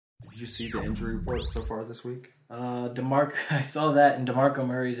you see the injury report so far this week? I saw that, and DeMarco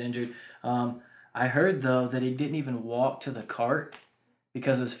Murray's injured. I heard, though, that he didn't even walk to the cart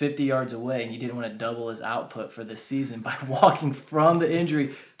because it was 50 yards away, and he didn't want to double his output for the season by walking from the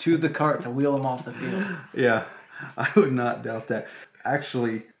injury to the cart to wheel him off the field. Yeah, I would not doubt that.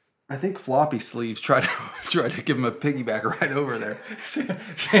 Actually, I think Floppy Sleeves tried to give him a piggyback right over there. Sam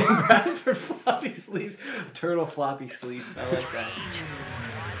Bradford Floppy Sleeves. Turtle Floppy Sleeves. I like that.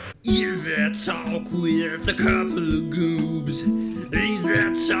 Is that talk with a couple of goobs? Is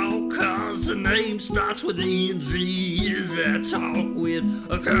that talk cause the name starts with NZ? Is that talk with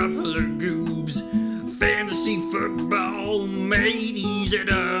a couple of goobs? Fantasy football made easy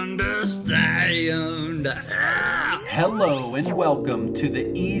to understand. Hello and welcome to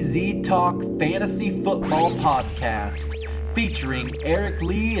the Easy Talk Fantasy Football Podcast, featuring Eric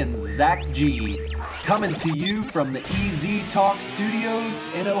Lee and Zach G. Coming to you from the Easy Talk Studios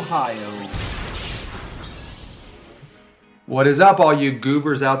in Ohio. What is up, all you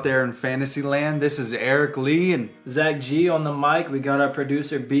goobers out there in fantasy land? This is Eric Lee and Zach G on the mic. We got our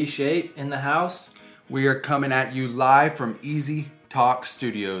producer B-Shape in the house. We are coming at you live from Easy Talk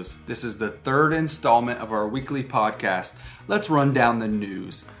Studios. This is the third installment of our weekly podcast. Let's run down the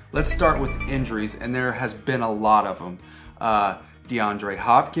news. Let's start with injuries, and there has been a lot of them. DeAndre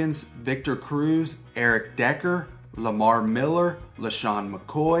Hopkins, Victor Cruz, Eric Decker, Lamar Miller, LaShawn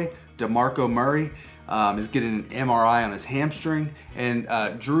McCoy, DeMarco Murray is getting an MRI on his hamstring, and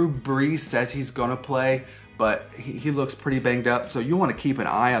Drew Brees says he's going to play, but he looks pretty banged up, so you want to keep an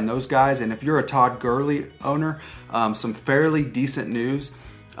eye on those guys. And if you're a Todd Gurley owner, some fairly decent news.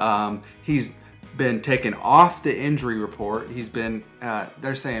 He's been taken off the injury report. He's been,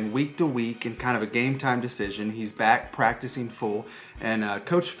 they're saying, week to week and kind of a game time decision. He's back practicing full. And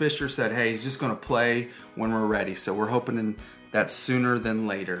Coach Fisher said, hey, he's just going to play when we're ready. So we're hoping that's sooner than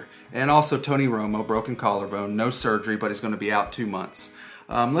later. And also Tony Romo, broken collarbone, no surgery, but he's going to be out 2 months.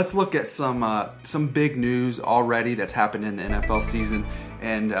 Let's look at some big news already that's happened in the NFL season,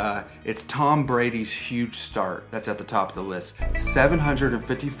 and it's Tom Brady's huge start. That's at the top of the list.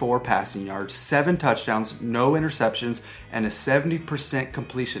 754 passing yards, 7 touchdowns, no interceptions, and a 70%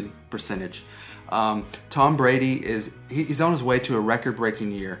 completion percentage. Tom Brady he's on his way to a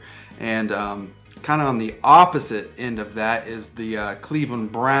record-breaking year, and kind of on the opposite end of that is the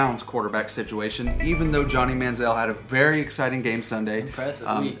Cleveland Browns quarterback situation. Even though Johnny Manziel had a very exciting game Sunday.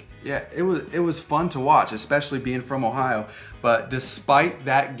 Impressive week. Yeah, it was fun to watch, especially being from Ohio. But despite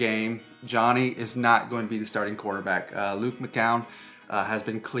that game, Johnny is not going to be the starting quarterback. Luke McCown has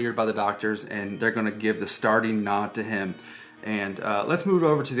been cleared by the doctors, and they're going to give the starting nod to him. And let's move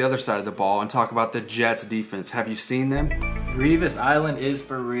over to the other side of the ball and talk about the Jets defense. Have you seen them? Revis Island is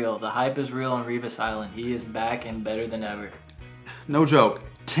for real. The hype is real on Revis Island. He is back and better than ever. No joke.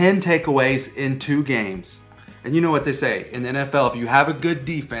 10 takeaways in 2 games. And you know what they say. In the NFL, if you have a good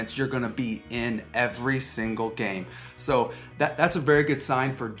defense, you're going to be in every single game. So that's a very good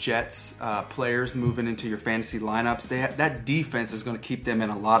sign for Jets players moving into your fantasy lineups. That defense is going to keep them in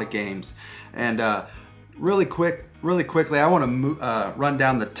a lot of games. And really quickly, I want to run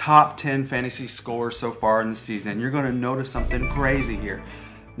down the top 10 fantasy scores so far in the season. You're going to notice something crazy here.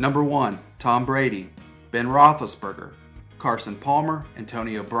 Number 1, Tom Brady, Ben Roethlisberger, Carson Palmer,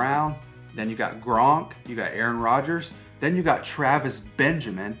 Antonio Brown. Then you got Gronk, you got Aaron Rodgers. Then you got Travis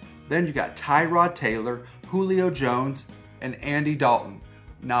Benjamin. Then you got Tyrod Taylor, Julio Jones, and Andy Dalton.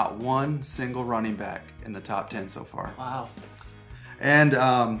 Not one single running back in the top 10 so far. Wow.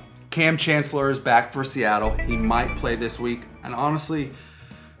 And Cam Chancellor is back for Seattle. He might play this week. And honestly,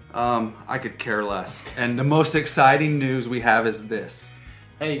 I could care less. And the most exciting news we have is this.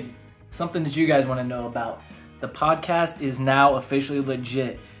 Hey, something that you guys want to know about. The podcast is now officially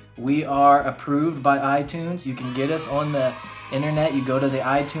legit. We are approved by iTunes. You can get us on the internet. You go to the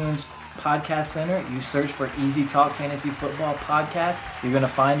iTunes Podcast Center. You search for Easy Talk Fantasy Football Podcast. You're going to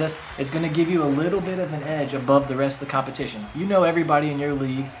find us. It's going to give you a little bit of an edge above the rest of the competition. You know everybody in your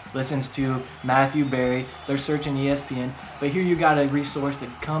league listens to Matthew Berry. They're searching ESPN. But here you got a resource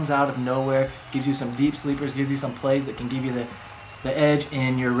that comes out of nowhere, gives you some deep sleepers, gives you some plays that can give you the edge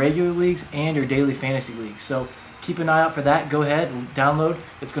in your regular leagues and your daily fantasy leagues. So keep an eye out for that. Go ahead and download.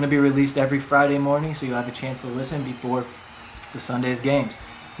 It's going to be released every Friday morning, so you'll have a chance to listen before the Sunday's games.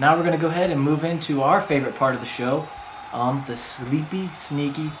 Now we're going to go ahead and move into our favorite part of the show, the Sleepy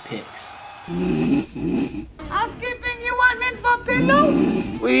Sneaky Picks. Housekeeping, you want men for pillow?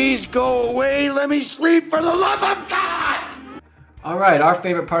 Please go away. Let me sleep for the love of God. All right, our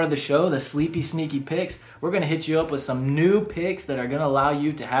favorite part of the show, the Sleepy Sneaky Picks. We're going to hit you up with some new picks that are going to allow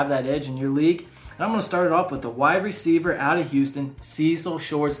you to have that edge in your league. And I'm going to start it off with the wide receiver out of Houston, Cecil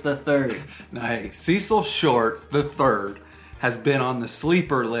Shorts III. Now, hey, Cecil Shorts III has been on the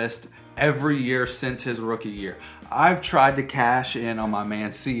sleeper list every year since his rookie year. I've tried to cash in on my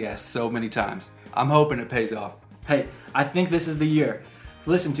man CS so many times. I'm hoping it pays off. Hey, I think this is the year.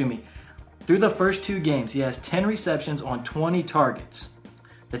 Listen to me. Through the first 2 games, he has 10 receptions on 20 targets.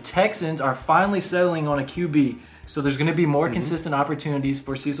 The Texans are finally settling on a QB, so there's going to be more consistent opportunities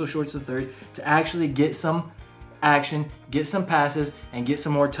for Cecil Shorts III to actually get some action, get some passes, and get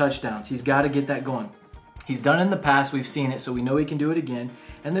some more touchdowns. He's got to get that going. He's done it in the past. We've seen it, so we know he can do it again.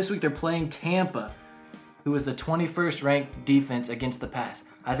 And this week they're playing Tampa, who is the 21st ranked defense against the pass.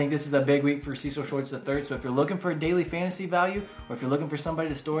 I think this is a big week for Cecil Shorts III, so if you're looking for a daily fantasy value, or if you're looking for somebody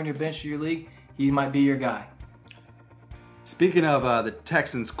to store in your bench for your league, he might be your guy. Speaking of the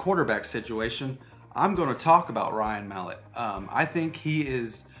Texans quarterback situation, I'm going to talk about Ryan Mallett. I think he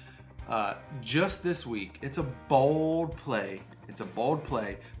is, just this week, it's a bold play.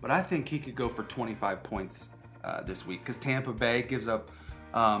 But I think he could go for 25 points this week because Tampa Bay gives up,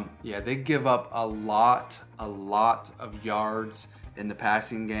 they give up a lot of yards in the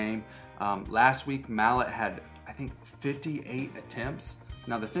passing game. Last week, Mallett had, I think, 58 attempts.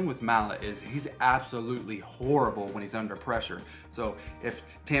 Now, the thing with Mallett is he's absolutely horrible when he's under pressure. So if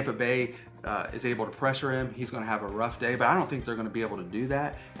Tampa Bay is able to pressure him, he's going to have a rough day. But I don't think they're going to be able to do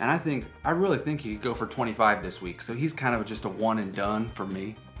that. And I really think he could go for 25 this week. So he's kind of just a one and done for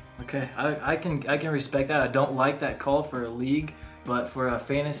me. Okay, I can respect that. I don't like that call for a league, but for a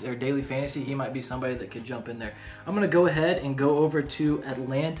fantasy or daily fantasy, he might be somebody that could jump in there. I'm going to go ahead and go over to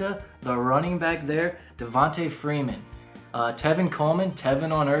Atlanta, the running back there, Devontae Freeman. Tevin Coleman,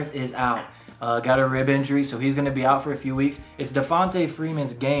 Tevin on Earth, is out. Got a rib injury, so he's going to be out for a few weeks. It's Devontae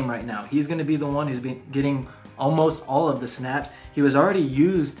Freeman's game right now. He's going to be the one who's been getting almost all of the snaps. He was already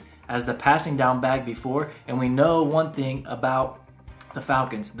used as the passing down back before, and we know one thing about the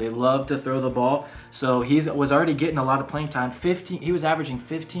Falcons. They love to throw the ball, so he was already getting a lot of playing time. He was averaging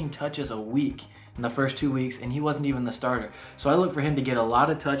 15 touches a week in the first 2 weeks, and he wasn't even the starter. So I look for him to get a lot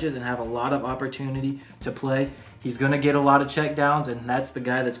of touches and have a lot of opportunity to play. He's going to get a lot of checkdowns, and that's the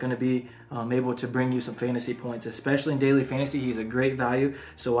guy that's going to be able to bring you some fantasy points, especially in daily fantasy. He's a great value,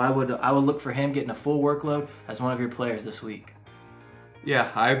 so I would look for him getting a full workload as one of your players this week.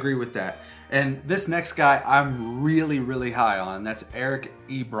 Yeah, I agree with that. And this next guy I'm really, really high on. That's Eric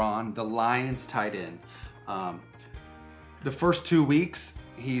Ebron, the Lions tight end. The first 2 weeks,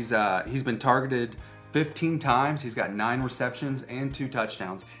 he's been targeted 15 times. He's got 9 receptions and 2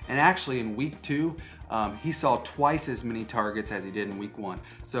 touchdowns. And actually in week 2, he saw twice as many targets as he did in week 1.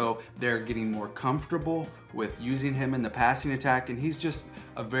 So they're getting more comfortable with using him in the passing attack, and he's just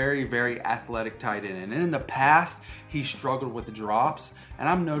a very, very athletic tight end. And in the past, he struggled with the drops, and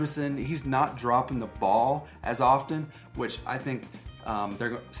I'm noticing he's not dropping the ball as often, which I think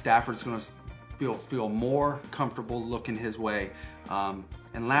Stafford's going to feel more comfortable looking his way.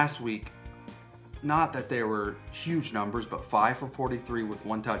 And last week, not that they were huge numbers, but 5 for 43 with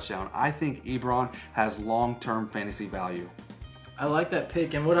 1 touchdown. I think Ebron has long-term fantasy value. I like that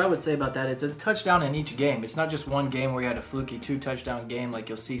pick, and what I would say about that, it's a touchdown in each game. It's not just one game where you had a fluky 2-touchdown game like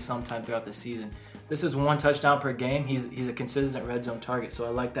you'll see sometime throughout the season. This is 1 touchdown per game. He's a consistent red zone target, so I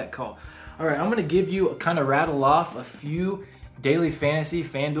like that call. All right, I'm going to give you kind of rattle off a few daily fantasy,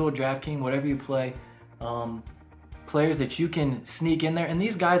 FanDuel, DraftKings, whatever you play, players that you can sneak in there. And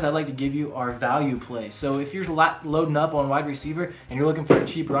these guys I'd like to give you are value plays. So if you're loading up on wide receiver and you're looking for a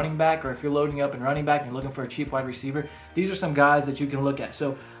cheap running back, or if you're loading up in running back and you're looking for a cheap wide receiver, these are some guys that you can look at.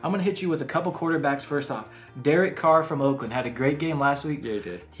 So I'm going to hit you with a couple quarterbacks first off. Derek Carr from Oakland had a great game last week. Yeah, he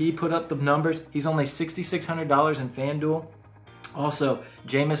did. He put up the numbers. He's only $6,600 in FanDuel. Also,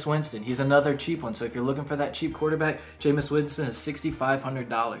 Jameis Winston. He's another cheap one. So if you're looking for that cheap quarterback, Jameis Winston is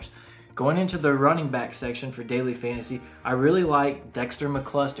 $6,500. Going into the running back section for daily fantasy, I really like Dexter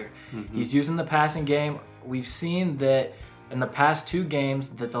McCluster. Mm-hmm. He's using the passing game. We've seen that in the past 2 games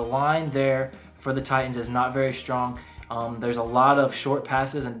that the line there for the Titans is not very strong. There's a lot of short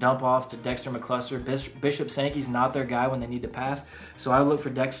passes and dump-offs to Dexter McCluster. Bishop Sankey's not their guy when they need to pass, so I look for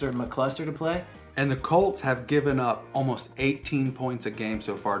Dexter McCluster to play. And the Colts have given up almost 18 points a game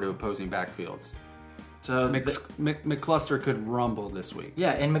so far to opposing backfields. So McCluster could rumble this week.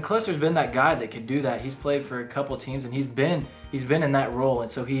 Yeah, and McCluster's been that guy that could do that. He's played for a couple teams, and he's been in that role,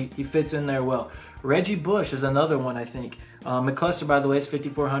 and so he fits in there well. Reggie Bush is another one, I think. McCluster, by the way, is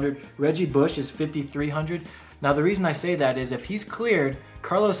 $5,400. Reggie Bush is $5,300. Now, the reason I say that is if he's cleared,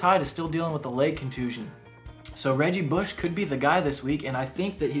 Carlos Hyde is still dealing with a leg contusion. So Reggie Bush could be the guy this week, and I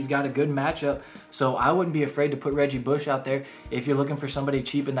think that he's got a good matchup. So I wouldn't be afraid to put Reggie Bush out there if you're looking for somebody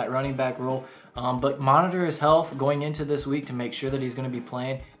cheap in that running back role. But monitor his health going into this week to make sure that he's going to be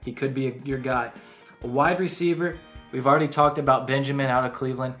playing. He could be your guy. A wide receiver, we've already talked about Benjamin out of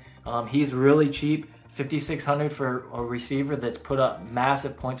Cleveland. He's really cheap, $5,600 for a receiver that's put up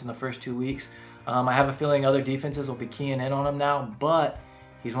massive points in the first 2 weeks. I have a feeling other defenses will be keying in on him now, but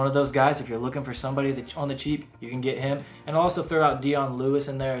he's one of those guys, if you're looking for somebody that's on the cheap, you can get him. And also throw out Dion Lewis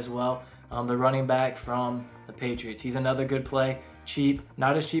in there as well, the running back from the Patriots. He's another good play, cheap,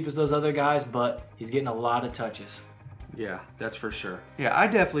 not as cheap as those other guys, but he's getting a lot of touches. Yeah, that's for sure. Yeah, I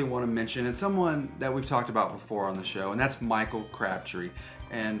definitely want to mention, and someone that we've talked about before on the show, and that's Michael Crabtree.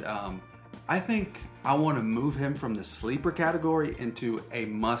 And I think I want to move him from the sleeper category into a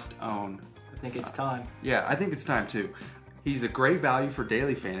must-own. I think it's time. Yeah, I think it's time too. He's a great value for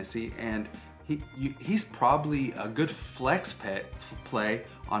daily fantasy, and he's probably a good flex play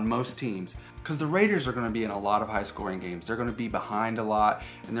on most teams because the Raiders are going to be in a lot of high-scoring games. They're going to be behind a lot,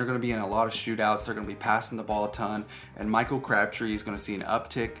 and they're going to be in a lot of shootouts. They're going to be passing the ball a ton, and Michael Crabtree is going to see an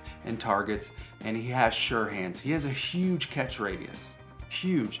uptick in targets, and he has sure hands. He has a huge catch radius.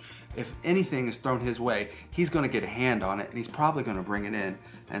 Huge. If anything is thrown his way, he's going to get a hand on it, and he's probably going to bring it in.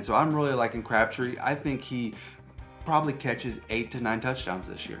 And so I'm really liking Crabtree. I think he probably catches 8 to 9 touchdowns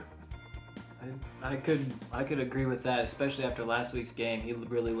this year. I could agree with that, especially after last week's game. He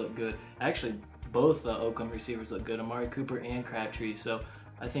really looked good. Actually, both the Oakland receivers look good, Amari Cooper and Crabtree. So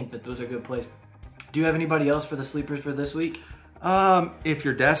I think that those are good plays. Do you have anybody else for the sleepers for this week? If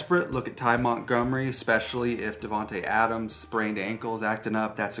you're desperate, look at Ty Montgomery, especially if Devontae Adams' sprained ankle is acting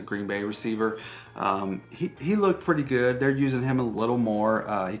up. That's a Green Bay receiver. He looked pretty good. They're using him a little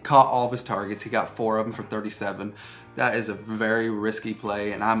more. He caught all of his targets. He got 4 of them for 37. That is a very risky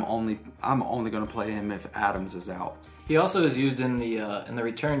play, and I'm only going to play him if Adams is out. He also is used in the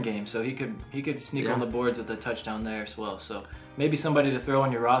return game, so he could sneak on the boards with a touchdown there as well. So maybe somebody to throw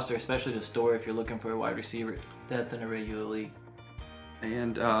on your roster, especially to store if you're looking for a wide receiver depth in a regular league.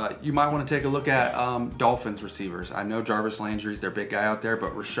 And you might want to take a look at Dolphins receivers. I know Jarvis Landry's their big guy out there,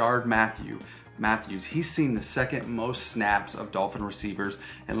 but Rashard Matthews, he's seen the second most snaps of Dolphin receivers.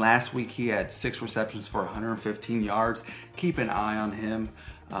 And last week he had 6 receptions for 115 yards. Keep an eye on him.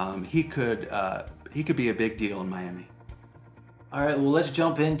 He could be a big deal in Miami. All right, well, let's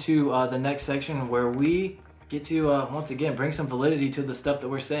jump into the next section where we get to, once again, bring some validity to the stuff that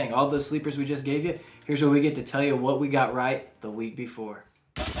we're saying. All those sleepers we just gave you, here's where we get to tell you what we got right the week before.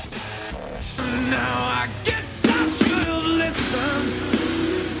 Now I guess I should have listened.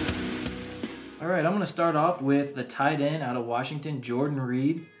 All right, I'm going to start off with the tight end out of Washington, Jordan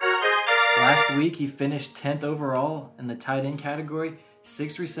Reed. Last week, he finished 10th overall in the tight end category,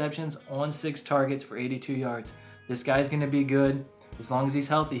 6 receptions on 6 targets for 82 yards. This guy's going to be good. As long as he's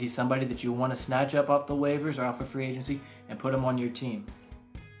healthy, he's somebody that you want to snatch up off the waivers or off of free agency and put him on your team.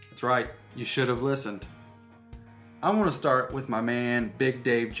 That's right. You should have listened. I want to start with my man, Big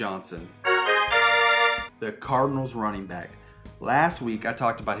Dave Johnson, the Cardinals running back. Last week, I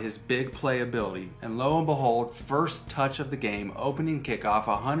talked about his big playability, and lo and behold, first touch of the game, opening kickoff,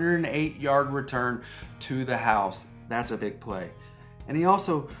 108-yard return to the house. That's a big play. And he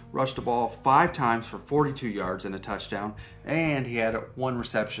also rushed the ball 5 times for 42 yards and a touchdown, and he had 1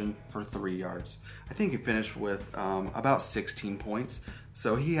 reception for 3 yards. I think he finished with about 16 points,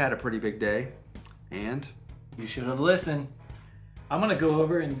 so he had a pretty big day. And you should have listened. I'm going to go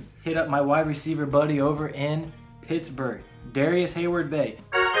over and hit up my wide receiver buddy over in Pittsburgh, Darius Heyward-Bey.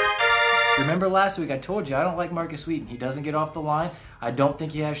 Remember last week I told you I don't like Marcus Wheaton. He doesn't get off the line. I don't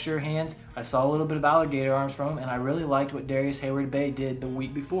think he has sure hands. I saw a little bit of alligator arms from him, and I really liked what Darius Heyward-Bey did the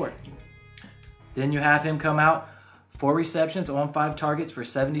week before. Then you have him come out, 4 receptions on 5 targets for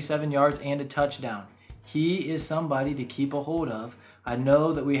 77 yards and a touchdown. He is somebody to keep a hold of. I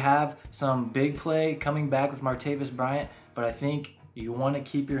know that we have some big play coming back with Martavis Bryant, but I think you want to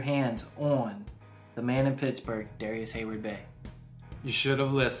keep your hands on the man in Pittsburgh, Darius Heyward-Bey. you should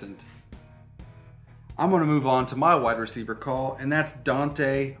have listened. I'm going to move on to my wide receiver call, and that's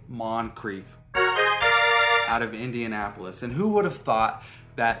Donte Moncrief out of Indianapolis. And who would have thought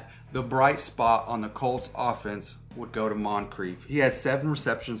that the bright spot on the Colts offense would go to Moncrief? He had 7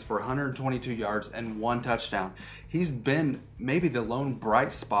 receptions for 122 yards and 1 touchdown. He's been maybe the lone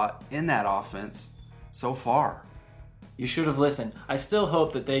bright spot in that offense so far. You should have listened. I still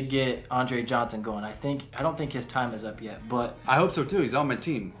hope that they get Andre Johnson going. I don't think his time is up yet, but I hope so too. He's on my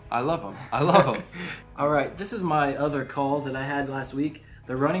team. I love him. All right, this is my other call that I had last week.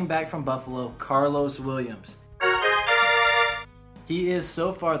 The running back from Buffalo, Carlos Williams. He is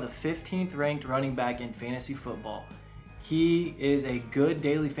so far the 15th ranked running back in fantasy football. He is a good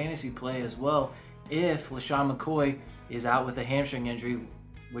daily fantasy play as well if LaShawn McCoy is out with a hamstring injury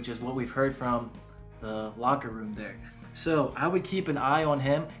which is what we've heard from the locker room there. So I would keep an eye on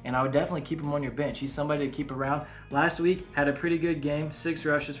him, and I would definitely keep him on your bench. He's somebody to keep around. Last week, had a pretty good game, 6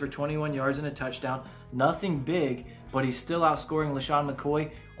 rushes for 21 yards and a touchdown. Nothing big, but he's still outscoring LaShawn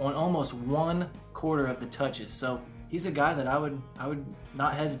McCoy on almost 1/4 of the touches. So he's a guy that I would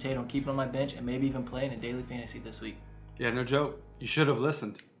not hesitate on keeping on my bench and maybe even playing in daily fantasy this week. Yeah, no joke. You should have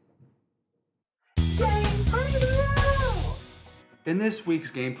listened. In this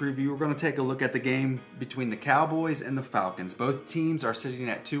week's game preview, we're going to take a look at the game between the Cowboys and the Falcons. Both teams are sitting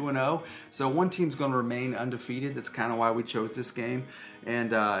at 2-0, so one team's going to remain undefeated. That's kind of why we chose this game.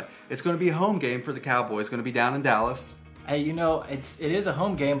 And it's going to be a home game for the Cowboys. It's going to be down in Dallas. Hey, it is a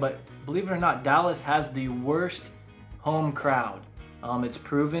home game, but believe it or not, Dallas has the worst home crowd. It's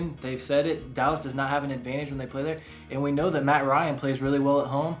proven. They've said it. Dallas does not have an advantage when they play there. And we know that Matt Ryan plays really well at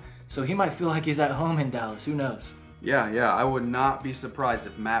home, so he might feel like he's at home in Dallas. Who knows? Yeah, I would not be surprised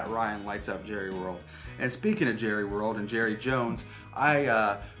if Matt Ryan lights up Jerry World. And speaking of Jerry World and Jerry Jones,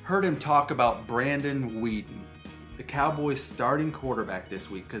 I heard him talk about Brandon Weeden, the Cowboys' starting quarterback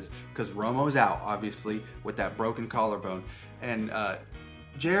this week, because Romo's out, obviously, with that broken collarbone. And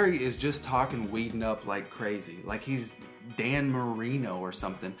Jerry is just talking Weeden up like crazy, like he's Dan Marino or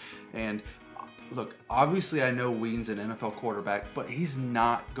something. And look, obviously I know Weeden's an NFL quarterback, but he's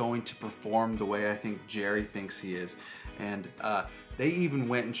not going to perform the way I think Jerry thinks he is. And they even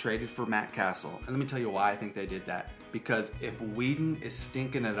went and traded for Matt Castle. And let me tell you why I think they did that. Because if Weeden is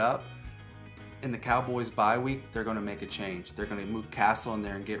stinking it up in the Cowboys bye week, they're going to make a change. They're going to move Castle in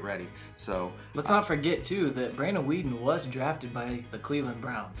there and get ready. So let's not forget, too, that Brandon Weeden was drafted by the Cleveland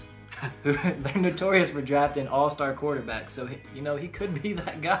Browns. They're notorious for drafting all-star quarterbacks, so he could be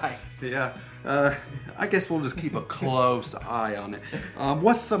that guy. Yeah, I guess we'll just keep a close eye on it.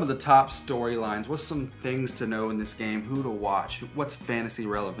 What's some of the top storylines? What's some things to know in this game? Who to watch? What's fantasy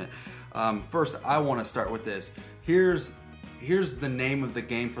relevant? First, I want to start with this. Here's the name of the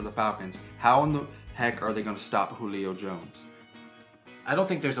game for the Falcons. How in the heck are they going to stop Julio Jones? I don't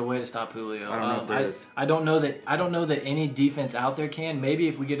think there's a way to stop Julio. I don't know if there is. I don't know that any defense out there can. Maybe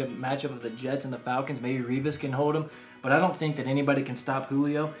if we get a matchup of the Jets and the Falcons, maybe Revis can hold him. But I don't think that anybody can stop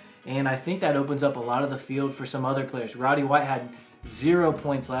Julio. And I think that opens up a lot of the field for some other players. Roddy White had 0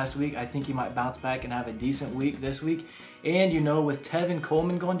 points last week. I think he might bounce back and have a decent week this week. And, with Tevin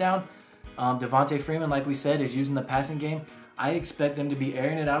Coleman going down, Devontae Freeman, like we said, is using the passing game. I expect them to be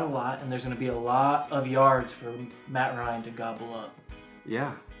airing it out a lot, and there's going to be a lot of yards for Matt Ryan to gobble up.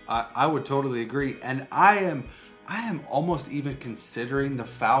 Yeah, I would totally agree. And I am almost even considering the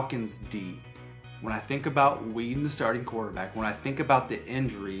Falcons' D. When I think about Weeden, the starting quarterback, when I think about the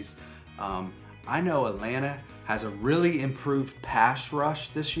injuries, I know Atlanta has a really improved pass rush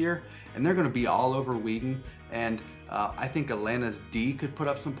this year, and they're going to be all over Weeden. And I think Atlanta's D could put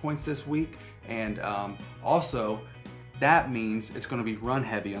up some points this week. And also, that means it's going to be run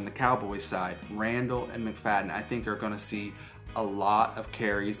heavy on the Cowboys side. Randall and McFadden, I think, are going to see a lot of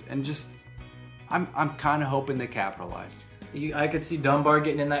carries, and just I'm kind of hoping they capitalize. I could see Dunbar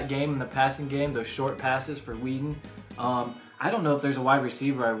getting in that game, in the passing game, those short passes for Weeden. I don't know if there's a wide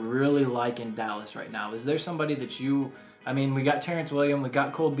receiver I really like in Dallas right now. Is there somebody that we got Terrence Williams, we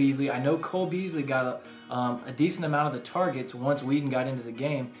got Cole Beasley. I know Cole Beasley got a decent amount of the targets once Weeden got into the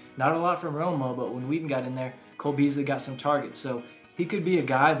game. Not a lot from Romo, but when Weeden got in there, Cole Beasley got some targets. So he could be a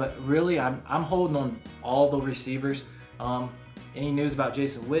guy, but really I'm holding on all the receivers. Any news about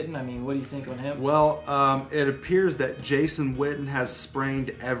Jason Witten? What do you think on him? Well, it appears that Jason Witten has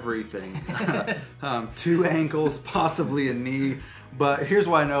sprained everything. 2 ankles, possibly a knee. But here's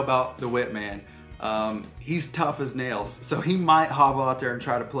what I know about the Witt man. He's tough as nails, so he might hobble out there and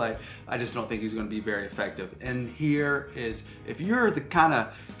try to play. I just don't think he's going to be very effective. And here is, if you're the kind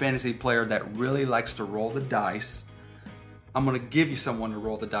of fantasy player that really likes to roll the dice, I'm going to give you someone to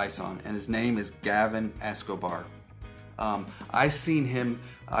roll the dice on, and his name is Gavin Escobar. I seen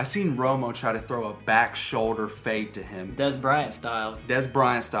Romo try to throw a back shoulder fade to him. Des Bryant style,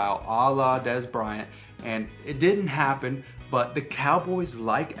 a la Des Bryant. And it didn't happen, but the Cowboys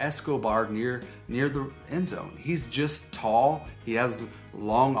like Escobar near the end zone. He's just tall. He has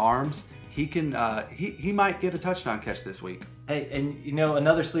long arms. He can he might get a touchdown catch this week. Hey, and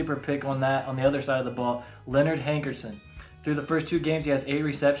another sleeper pick on the other side of the ball, Leonard Hankerson. Through the first 2 games, he has 8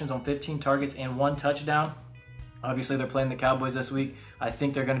 receptions on 15 targets and 1 touchdown. Obviously, they're playing the Cowboys this week. I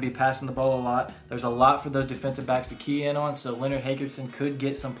think they're going to be passing the ball a lot. There's a lot for those defensive backs to key in on, so Leonard Hankerson could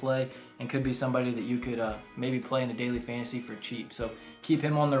get some play and could be somebody that you could maybe play in a daily fantasy for cheap. So keep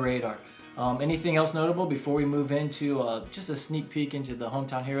him on the radar. Anything else notable before we move into just a sneak peek into the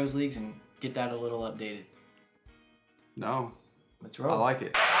Hometown Heroes Leagues and get that a little updated? No. Let's roll. I like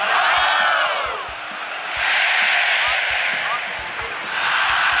it.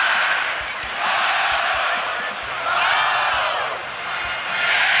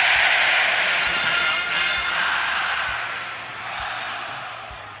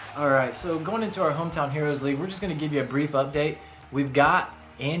 All right, so going into our Hometown Heroes League, we're just going to give you a brief update. We've got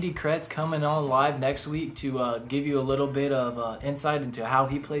Andy Kretz coming on live next week to give you a little bit of insight into how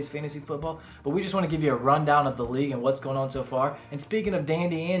he plays fantasy football. But we just want to give you a rundown of the league and what's going on so far. And speaking of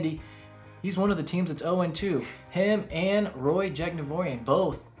Dandy Andy, he's one of the teams that's 0-2. Him and Roy Jagnavorian,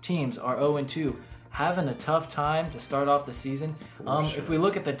 both teams are 0-2. Having a tough time to start off the season. If we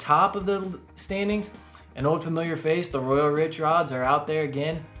look at the top of the standings, an old familiar face, the Royal Rich Rods are out there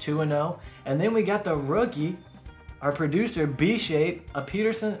again, 2-0. And then we got the rookie, our producer, B-Shape, a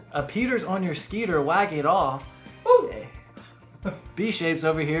Peters on your skeeter, whack it off. Woo! B-Shape's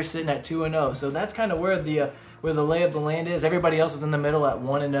over here sitting at 2-0. So that's kind of where the lay of the land is. Everybody else is in the middle at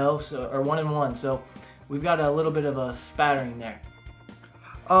 1-0, or 1-1. So we've got a little bit of a spattering there.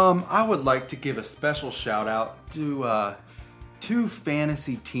 I would like to give a special shout out to two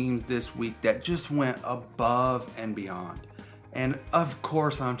fantasy teams this week that just went above and beyond. And of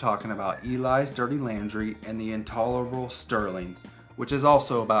course, I'm talking about Eli's Dirty Landry and the Intolerable Sterlings, which is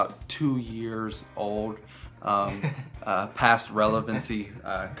also about 2 years old, past relevancy.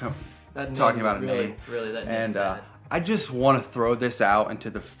 Talking about a name. Really, that and bad. I just want to throw this out into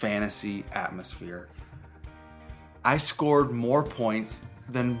the fantasy atmosphere. I scored more points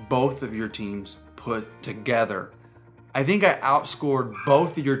than both of your teams put together. I think I outscored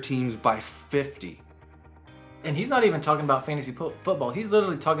both of your teams by 50. And he's not even talking about fantasy football. He's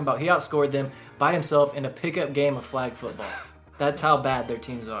literally talking about he outscored them by himself in a pickup game of flag football. That's how bad their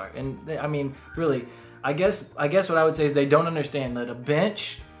teams are. And I mean, really, I guess what I would say is they don't understand that a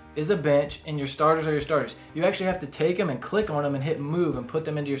bench is a bench and your starters are your starters. You actually have to take them and click on them and hit move and put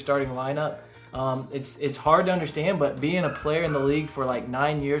them into your starting lineup. It's hard to understand, but being a player in the league for like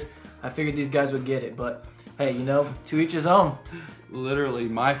 9 years, I figured these guys would get it. But hey, to each his own. Literally,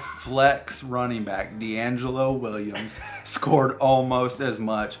 my flex running back, D'Angelo Williams, scored almost as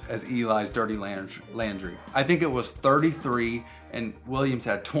much as Eli's Dirty Landry. I think it was 33, and Williams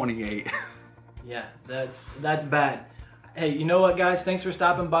had 28. Yeah, that's bad. Hey, you know what, guys? Thanks for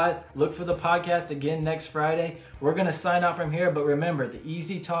stopping by. Look for the podcast again next Friday. We're going to sign out from here, but remember, the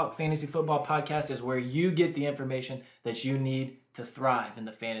Easy Talk Fantasy Football Podcast is where you get the information that you need to thrive in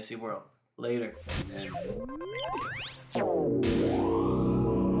the fantasy world. Later. Amen.